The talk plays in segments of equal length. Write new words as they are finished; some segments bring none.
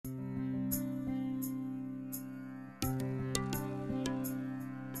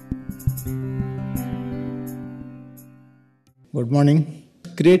Good morning.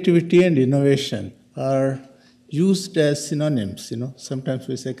 Creativity and innovation are used as synonyms. Sometimes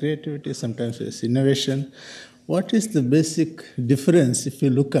we say creativity, sometimes we say innovation. What is the basic difference if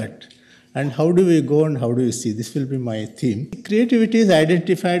you look at, and how do we go and how do we see? This will be my theme. Creativity is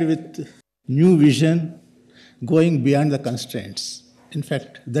identified with new vision, going beyond the constraints. In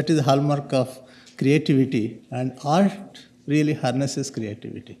fact, that is the hallmark of creativity, and art really harnesses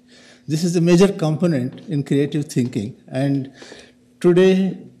creativity. This is a major component in creative thinking, and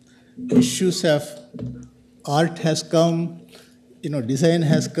today issues of art has come, design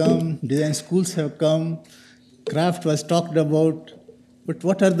has come, design schools have come, craft was talked about, but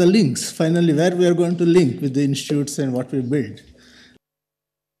what are the links finally, where we are going to link with the institutes and what we build?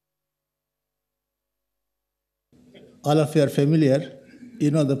 All of you are familiar,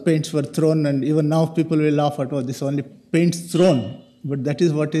 the paints were thrown, and even now people will laugh at, oh, this only paints thrown. But that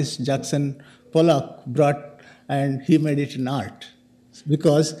is what is Jackson Pollock brought, and he made it in art.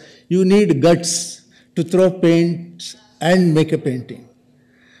 Because you need guts to throw paints and make a painting.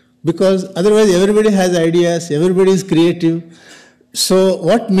 Because otherwise everybody has ideas, everybody is creative. So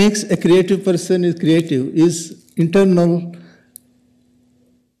what makes a creative person is creative is internal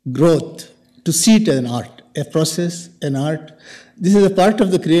growth, to see it as an art, a process, an art. This is a part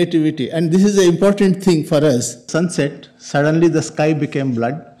of the creativity, and this is an important thing for us. Sunset, suddenly the sky became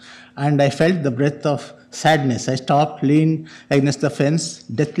blood, and I felt the breath of sadness. I stopped, leaned against the fence,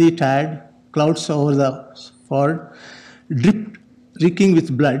 deathly tired, clouds over the ford, dripped, reeking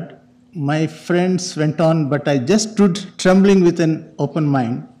with blood. My friends went on, but I just stood trembling with an open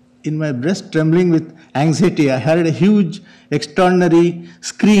mind. In my breast, trembling with anxiety, I heard a huge, extraordinary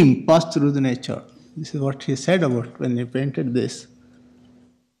scream pass through the nature. This is what he said about when he painted this.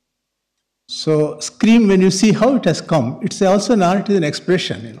 So, scream, when you see how it has come, it's also an art, is an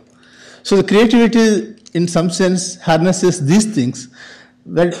expression. So, the creativity, in some sense, harnesses these things.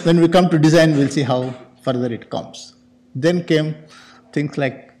 When we come to design, we'll see how further it comes. Then came things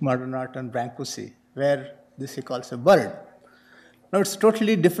like modern art and Brancusi, where this he calls a bird. Now, it's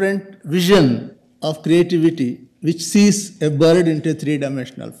totally different vision of creativity, which sees a bird into a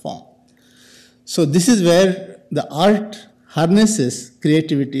three-dimensional form. So this is where the art harnesses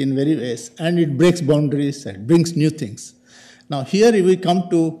creativity in very ways, and it breaks boundaries and brings new things. Now here we come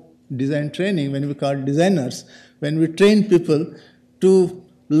to design training, when we call designers, when we train people to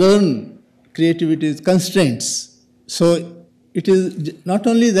learn creativity constraints. So it is not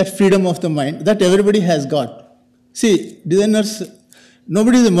only that freedom of the mind that everybody has got. See, designers,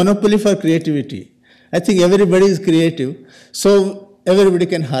 nobody is a monopoly for creativity. I think everybody is creative, so everybody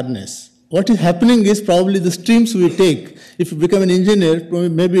can harness. What is happening is probably the streams we take. If you become an engineer,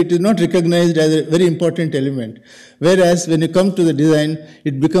 maybe it is not recognized as a very important element. Whereas when you come to the design,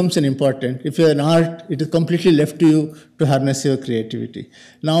 it becomes an important. If you are an art, it is completely left to you to harness your creativity.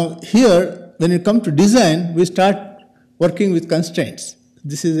 Now here, when you come to design, we start working with constraints.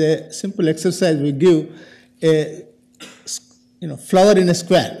 This is a simple exercise. We give a flower in a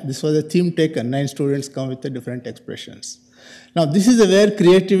square. This was a theme taken. 9 students come with the different expressions. Now, this is where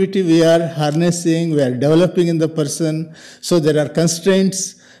creativity we are harnessing, we are developing in the person. So there are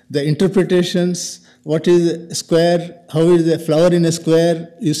constraints, the interpretations, what is a square, how is a flower in a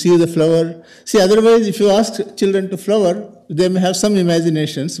square, you see the flower. See, otherwise, if you ask children to flower, they may have some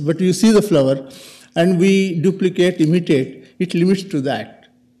imaginations, but you see the flower, and we duplicate, imitate, it limits to that.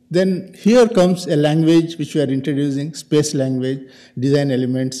 Then here comes a language which we are introducing, space language, design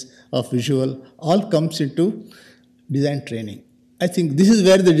elements of visual, all comes into design training. I think this is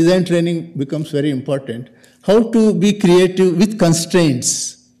where the design training becomes very important. How to be creative with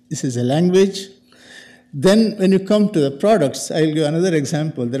constraints. This is a language. Then when you come to the products, I'll give another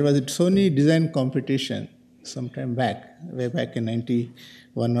example. There was a Sony design competition sometime back, way back in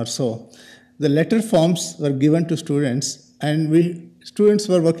 91 or so. The letter forms were given to students, and students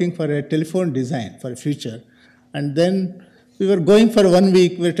were working for a telephone design for a future. And then we were going for 1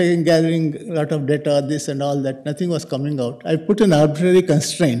 week, we were gathering a lot of data, this and all that, nothing was coming out. I put an arbitrary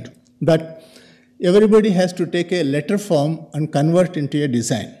constraint that everybody has to take a letter form and convert into a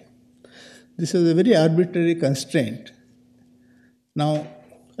design. This is a very arbitrary constraint. Now,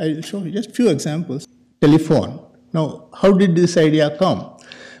 I'll show you just a few examples. Telephone. Now, how did this idea come?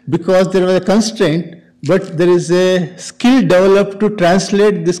 Because there was a constraint, but there is a skill developed to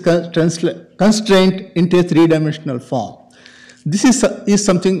translate this constraint into a three-dimensional form. This is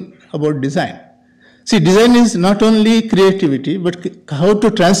something about design. See, design is not only creativity, but how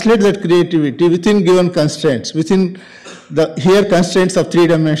to translate that creativity within given constraints, within the here constraints of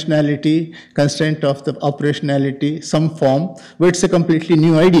three-dimensionality, constraint of the operationality, some form, but it's a completely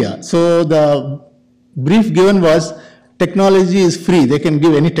new idea. So the brief given was technology is free. They can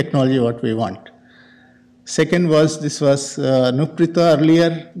give any technology what we want. Second was, this was Nuprita earlier.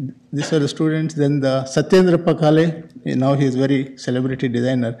 These were the students. Then the Satyendra Pakale, now he is very celebrity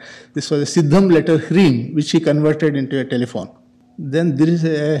designer. This was a Siddham letter Hreem, which he converted into a telephone. Then there is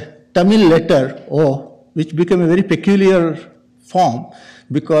a Tamil letter O, which became a very peculiar form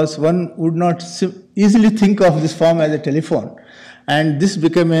because one would not easily think of this form as a telephone. And this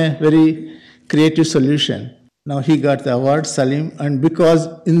became a very creative solution. Now he got the award, Salim, and because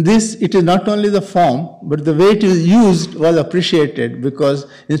in this it is not only the form, but the way it is used was appreciated because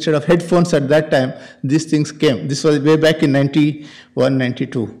instead of headphones at that time, these things came. This was way back in 91,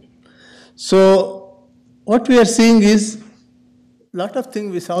 92. So what we are seeing is a lot of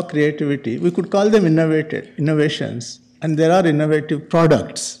things we saw creativity. We could call them innovations, and there are innovative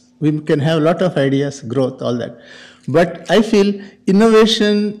products. We can have a lot of ideas, growth, all that. But I feel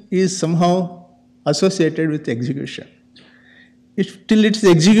innovation is somehow associated with execution. Till it's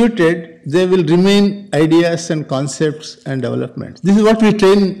executed, there will remain ideas and concepts and developments. This is what we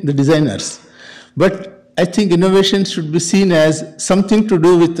train the designers. But I think innovation should be seen as something to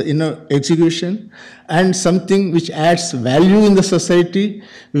do with execution and something which adds value in the society,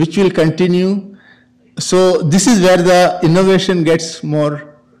 which will continue. So this is where the innovation gets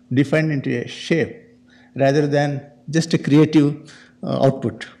more defined into a shape rather than just a creative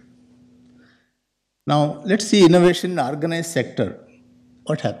output. Now, let's see innovation in the organized sector.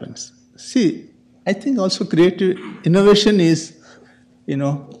 What happens? See, I think also creative innovation is,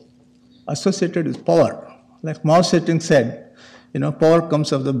 associated with power. Like Mao Zedong said, power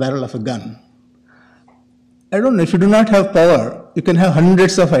comes of the barrel of a gun. I don't know, if you do not have power, you can have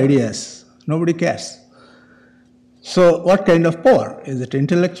hundreds of ideas. Nobody cares. So what kind of power? Is it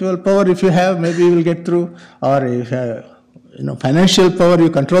intellectual power? If you have, maybe you will get through. Or if you have, financial power, you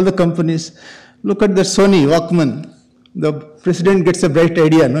control the companies. Look at the Sony Walkman. The president gets a bright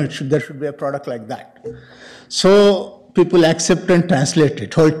idea. No, there should be a product like that. So people accept and translate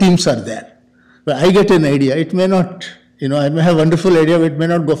it. Whole teams are there. But I get an idea. It may not, I may have a wonderful idea, but it may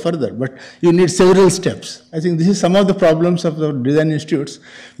not go further. But you need several steps. I think this is some of the problems of the design institutes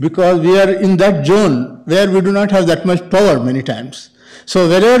because we are in that zone where we do not have that much power many times. So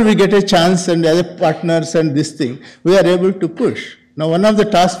wherever we get a chance and as partners and this thing, we are able to push. Now, one of the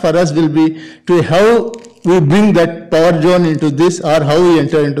tasks for us will be to how we bring that power zone into this or how we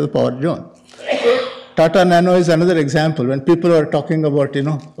enter into the power zone. Tata Nano is another example. When people are talking about,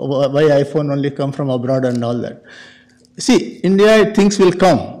 why iPhone only come from abroad and all that. See, India, things will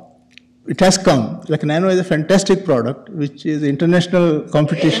come. It has come. Like Nano is a fantastic product, which is international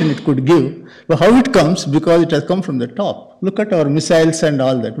competition it could give. But how it comes? Because it has come from the top. Look at our missiles and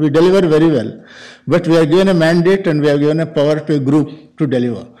all that. We deliver very well. But we are given a mandate and we are given a power to a group to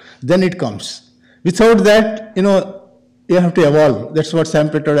deliver. Then it comes. Without that, you have to evolve. That's what Sam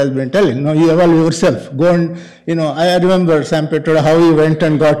Petroda has been telling. No, you evolve yourself. Go and, I remember Sam Petroda, how he went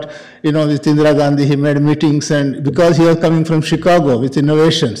and got, with Indira Gandhi, he made meetings and because he was coming from Chicago with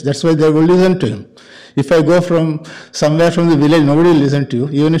innovations, that's why they will listen to him. If I go from somewhere from the village, nobody will listen to you.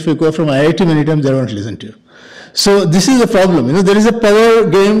 Even if you go from IIT, many times they won't listen to you. So this is the problem. There is a power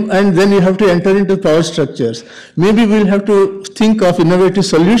game and then you have to enter into power structures. Maybe we'll have to think of innovative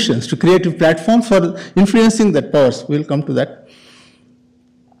solutions to create a platform for influencing that powers. We'll come to that.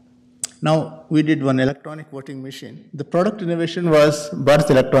 Now, we did one electronic voting machine. The product innovation was Bharat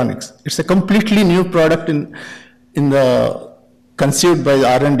Electronics. It's a completely new product conceived by the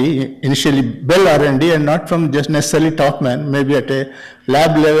R&D, initially Bell R&D and not from just necessarily top man, maybe at a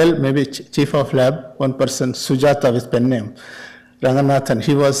lab level, maybe chief of lab, one person, Sujata with pen name, Ranganathan,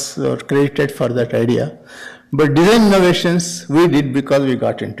 he was credited for that idea. But design innovations we did because we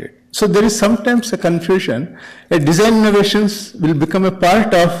got into it. So there is sometimes a confusion. Design innovations will become a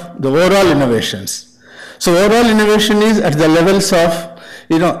part of the overall innovations. So overall innovation is at the levels of,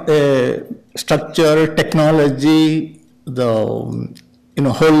 structure, technology,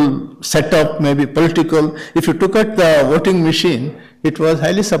 the whole setup, maybe political. If you took at the voting machine, it was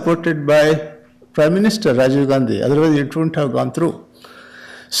highly supported by Prime Minister Rajiv Gandhi. Otherwise, it wouldn't have gone through.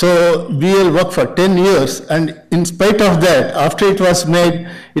 So BL worked for 10 years, and in spite of that, after it was made,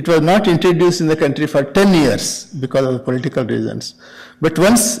 it was not introduced in the country for 10 years because of the political reasons. But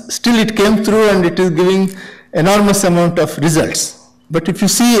once still it came through, and it is giving enormous amount of results. But if you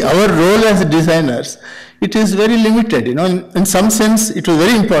see our role as designers, it is very limited. In some sense, it was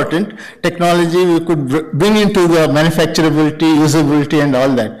very important. Technology we could bring into the manufacturability, usability, and all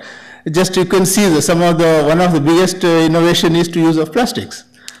that. Just you can see one of the biggest innovation is to use of plastics,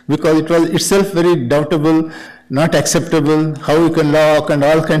 because it was itself very doubtable, not acceptable, how you can lock, and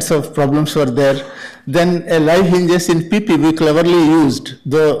all kinds of problems were there. Then a live hinges in PP we cleverly used,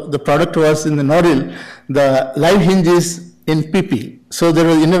 though the product was in the Noril, the live hinges in PP. So there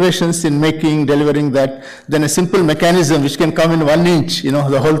were innovations in making, delivering that. Then a simple mechanism which can come in 1 inch,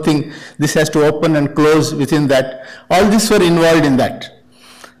 the whole thing, this has to open and close within that. All these were involved in that.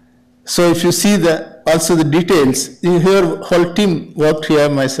 So if you see also the details, here whole team worked here,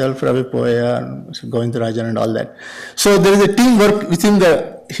 myself, Ravi Poya, Govindarajan and all that. So there is a teamwork within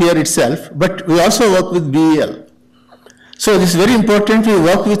here itself, but we also work with BEL. So this is very important, we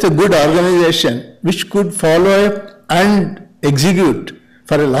work with a good organization which could follow up and execute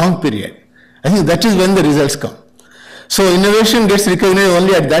for a long period. I think that is when the results come. So innovation gets recognized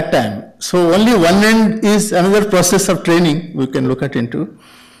only at that time. So only one end is another process of training we can look at into.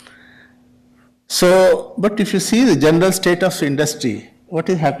 So, but if you see the general state of industry, what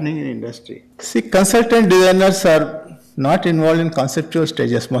is happening in industry? See, consultant designers are not involved in conceptual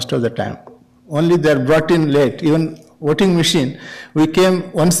stages most of the time. Only they are brought in late. Even voting machine, we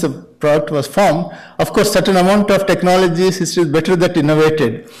came once the product was formed. Of course, certain amount of technologies, it is better that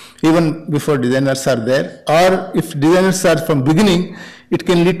innovated even before designers are there. Or if designers are from beginning, it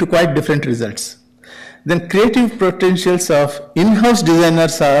can lead to quite different results. Then creative potentials of in-house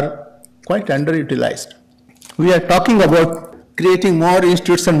designers are quite underutilized. We are talking about creating more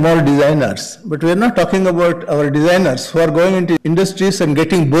institutes and more designers, but we are not talking about our designers who are going into industries and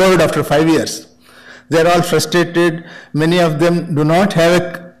getting bored after 5 years. They are all frustrated. Many of them do not have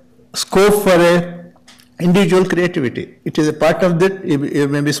a scope for a individual creativity. It is a part of that, it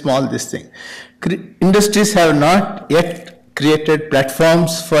may be small, this thing. Industries have not yet created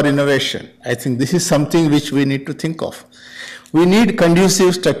platforms for innovation. I think this is something which we need to think of. We need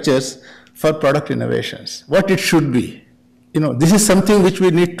conducive structures for product innovations, what it should be. This is something which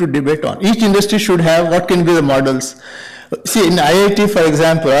we need to debate on. Each industry should have what can be the models. See, in IIT, for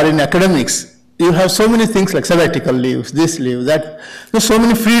example, or in academics, you have so many things like sabbatical leaves, this leave, that. There's so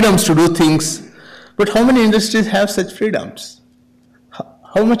many freedoms to do things. But how many industries have such freedoms?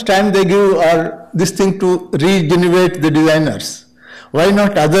 How much time they give or this thing to regenerate the designers? Why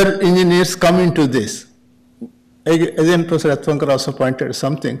not other engineers come into this? Again, Professor Atwankar also pointed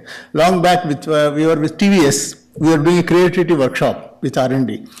something. Long back, we were with TVS, we were doing a creativity workshop with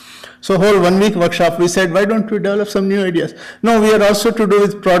R&D. So whole 1 week workshop, we said, why don't we develop some new ideas? No, we are also to do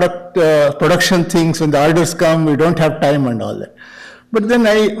with production things. When the orders come, we don't have time and all that. But then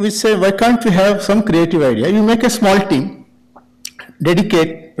we say, why can't we have some creative idea? You make a small team,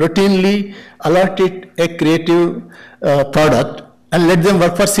 dedicate, routinely allot it a creative product and let them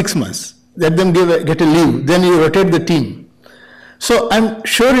work for 6 months. Let them get a leave, then you rotate the team. So I'm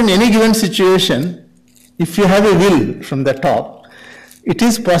sure in any given situation, if you have a will from the top, it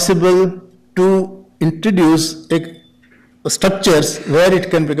is possible to introduce structures where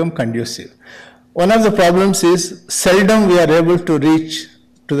it can become conducive. One of the problems is seldom we are able to reach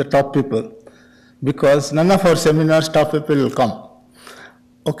to the top people because none of our seminars top people will come.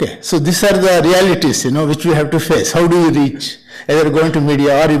 Okay, so these are the realities, which we have to face. How do you reach? Either going to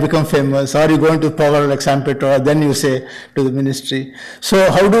media, or you become famous, or you go into power like San Pedro, then you say to the ministry.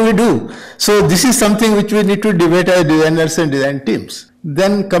 So how do we do? So this is something which we need to debate as designers and design teams.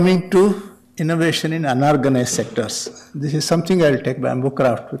 Then coming to innovation in unorganized sectors. This is something I will take bamboo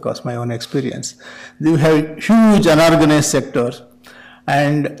craft because my own experience. You have huge unorganized sectors,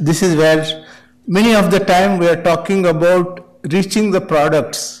 and this is where many of the time we are talking about reaching the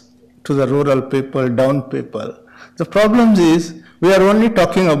products to the rural people, down people. The problem is we are only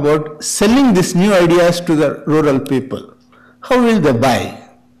talking about selling these new ideas to the rural people. How will they buy?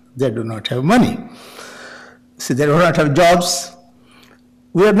 They do not have money. See, they do not have jobs.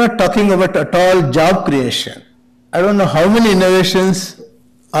 We are not talking about at all job creation. I don't know how many innovations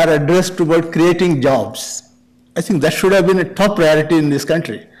are addressed about creating jobs. I think that should have been a top priority in this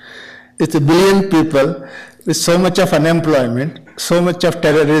country. It's 1 billion people with so much of unemployment, so much of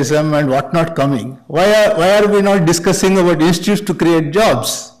terrorism and whatnot coming. Why are we not discussing about institutes to create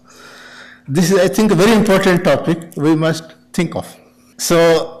jobs? This is, I think, a very important topic we must think of.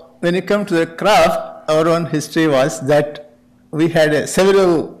 So when it comes to the craft, our own history was that we had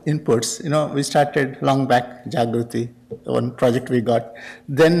several inputs. We started long back, Jagruti, one project we got.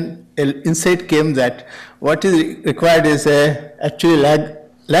 Then an insight came that what is required is actually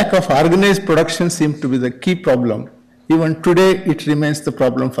lack of organized production seemed to be the key problem. Even today, it remains the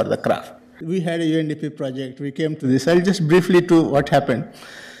problem for the craft. We had a UNDP project. We came to this. I'll just briefly to what happened.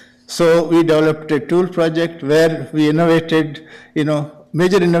 So we developed a tool project where we innovated,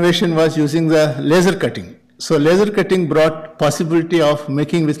 major innovation was using the laser cutting. So laser cutting brought possibility of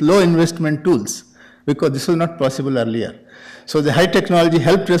making with low investment tools. because this was not possible earlier. So the high technology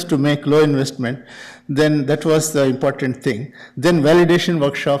helped us to make low investment. Then that was the important thing. Then validation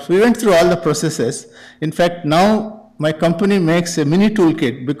workshops. We went through all the processes. In fact, now my company makes a mini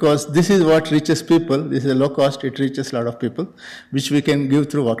toolkit because this is what reaches people. This is a low cost, it reaches a lot of people, which we can give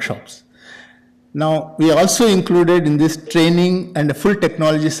through workshops. Now, we also included in this training and a full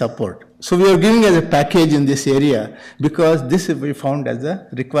technology support. So we are giving as a package in this area because this we found as the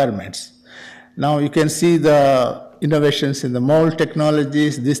requirements. Now you can see the innovations in the mold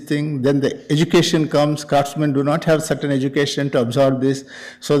technologies, this thing, then the education comes. Craftsmen do not have certain education to absorb this.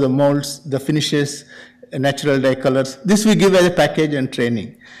 So the molds, the finishes, natural dye colors, this we give as a package and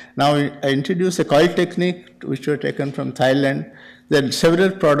training. Now I introduce a coil technique which were taken from Thailand. There are several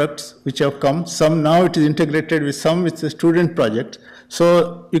products which have come. Some now it is integrated with some with the student project.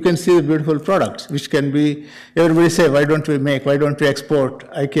 So you can see the beautiful products which can be, everybody say, why don't we make, why don't we export,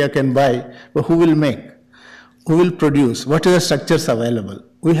 IKEA can buy, but who will make? Who will produce? What are the structures available?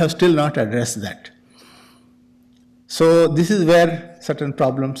 We have still not addressed that. So this is where certain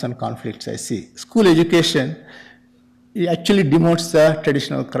problems and conflicts I see. School education actually demotes the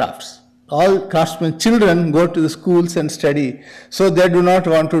traditional crafts. All craftsmen children go to the schools and study, so they do not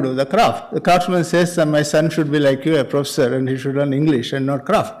want to do the craft. The craftsman says, my son should be like you, a professor, and he should learn English and not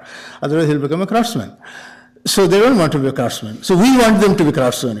craft. Otherwise he'll become a craftsman. So they don't want to be a craftsman. So we want them to be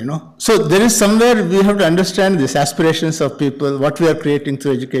craftsmen, you know. So there is somewhere we have to understand these aspirations of people, what we are creating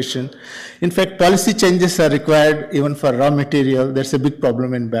through education. In fact, policy changes are required even for raw material. That's a big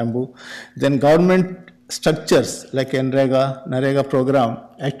problem in bamboo. Then government structures like NREGA program,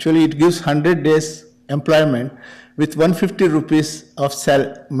 actually it gives 100 days employment with 150 rupees of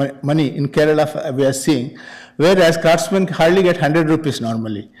money. In Kerala we are seeing, whereas craftsmen hardly get 100 rupees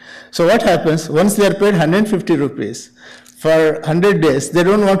normally. So what happens, once they are paid 150 rupees for 100 days, they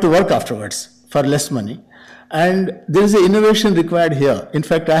don't want to work afterwards for less money. And there is an innovation required here. In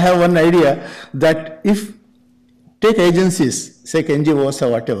fact, I have one idea that if take agencies, say NGOs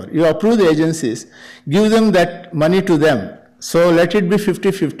or whatever, you approve the agencies, give them that money to them. So let it be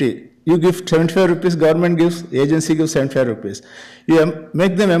 50-50. You give 75 rupees, government gives, the agency gives 75 rupees. You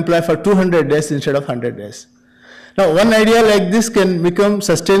make them employ for 200 days instead of 100 days. Now, one idea like this can become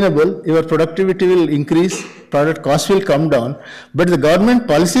sustainable. Your productivity will increase, product cost will come down, but the government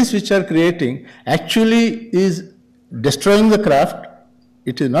policies which are creating actually is destroying the craft.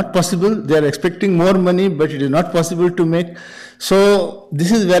 It is not possible. They are expecting more money, but it is not possible to make. So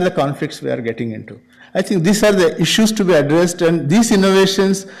this is where the conflicts we are getting into. I think these are the issues to be addressed, and these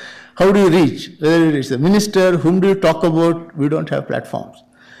innovations, how do you reach? Whether it is the minister, whom do you talk about? We don't have platforms.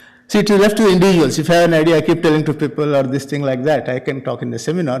 See, it is left to the individuals. If I have an idea, I keep telling to people or this thing like that, I can talk in the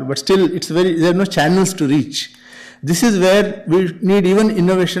seminar, but still there are no channels to reach. This is where we need even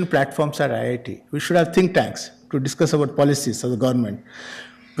innovation platforms at IIT. We should have think tanks to discuss about policies of the government,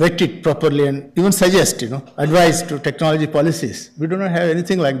 vet it properly and even suggest, advice to technology policies. We do not have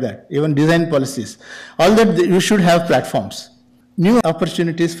anything like that, even design policies. All that we should have platforms. New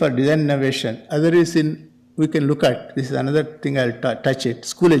opportunities for design innovation, other is we can look at, this is another thing I'll touch it,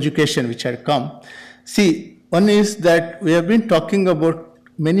 school education which had come. See, one is that we have been talking about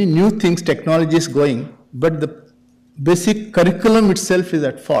many new things, technologies going, but the basic curriculum itself is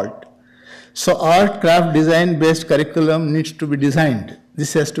at fault. So art, craft, design based curriculum needs to be designed.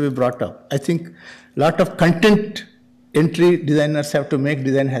 This has to be brought up. I think a lot of content entry designers have to make,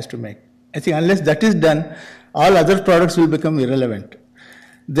 design has to make. I think unless that is done, all other products will become irrelevant.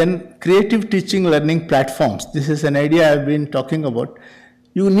 Then creative teaching learning platforms. This is an idea I've been talking about.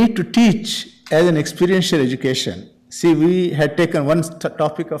 You need to teach as an experiential education. See, we had taken one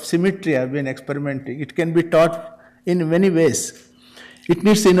topic of symmetry I've been experimenting. It can be taught in many ways. It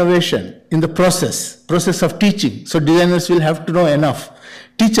needs innovation in the process of teaching. So designers will have to know enough.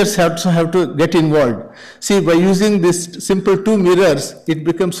 Teachers also have to get involved. See, by using this simple 2 mirrors, it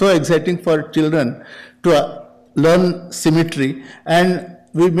becomes so exciting for children to learn symmetry, and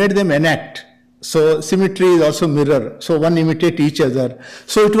we made them enact. So symmetry is also mirror. So one imitate each other.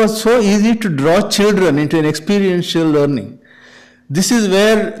 So it was so easy to draw children into an experiential learning. This is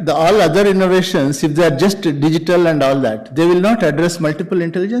where all other innovations, if they are just digital and all that, they will not address multiple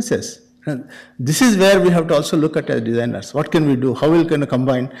intelligences. This is where we have to also look at as designers. What can we do? How we can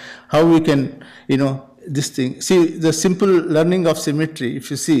combine? How we can, this thing. See, the simple learning of symmetry,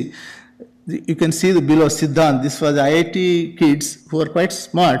 if you see, you can see the below Siddhant. This was IIT kids who are quite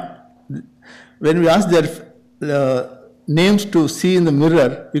smart. When we ask their names to see in the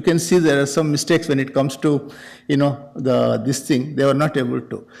mirror, you can see there are some mistakes when it comes to, this thing, they were not able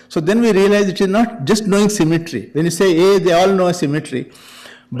to. So then we realize it is not just knowing symmetry. When you say A, they all know symmetry.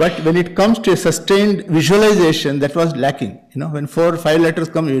 But when it comes to a sustained visualization, that was lacking. When 4 or 5 letters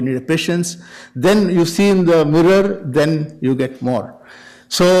come, you need patience. Then you see in the mirror, then you get more.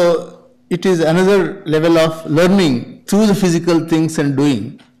 So it is another level of learning through the physical things and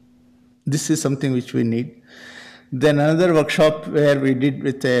doing. This is something which we need. Then another workshop where we did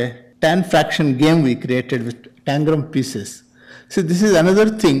with a tan fraction game we created with tangram pieces. So this is another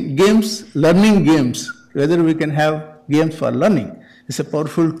thing, games, learning games, whether we can have games for learning. It's a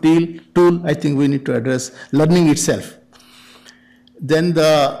powerful tool. I think we need to address learning itself. Then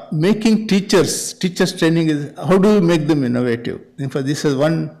the making teachers training is, how do we make them innovative? In fact, this is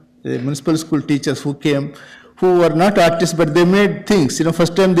one municipal school teachers who came, who were not artists, but they made things.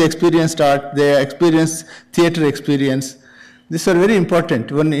 First time they experienced art, they experienced theater experience. These are very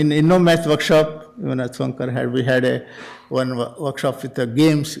important. When in InnoMath workshop, when at Swankar we had one workshop with the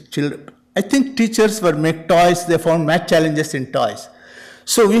games. I think teachers were make toys, they found math challenges in toys.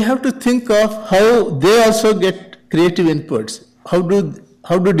 So we have to think of how they also get creative inputs. How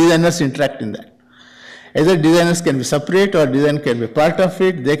do designers interact in that? Either designers can be separate or design can be part of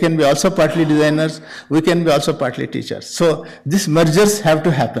it. They can be also partly designers. We can be also partly teachers. So these mergers have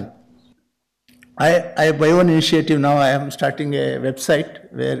to happen. I by one initiative now, I am starting a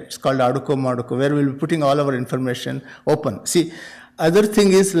website where it's called Aduko Maduko, where we'll be putting all our information open. See, other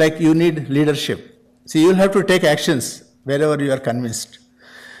thing is like you need leadership. See, you'll have to take actions wherever you are convinced.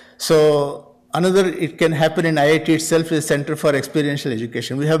 So another, it can happen in IIT itself, is Center for Experiential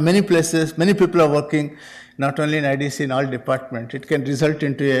Education. We have many places, many people are working, not only in IDC, in all departments. It can result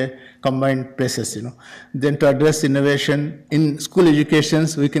into a combined places, Then to address innovation in school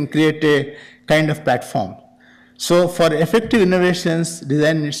educations, we can create a kind of platform. So for effective innovations,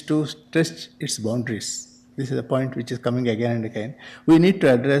 design needs to stretch its boundaries. This is a point which is coming again and again. We need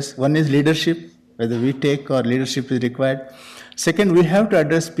to address, one is leadership, whether we take or leadership is required. Second, we have to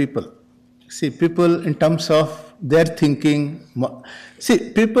address people. See, people in terms of their thinking.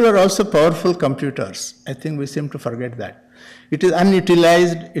 See, people are also powerful computers. I think we seem to forget that. It is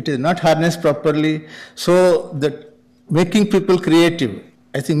unutilized, it is not harnessed properly. So that making people creative,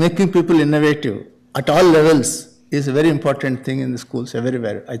 I think making people innovative at all levels is a very important thing in the schools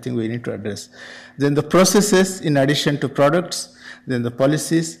everywhere. I think we need to address. Then the processes in addition to products, then the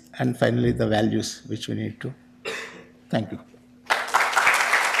policies, and finally the values which we need to. Thank you.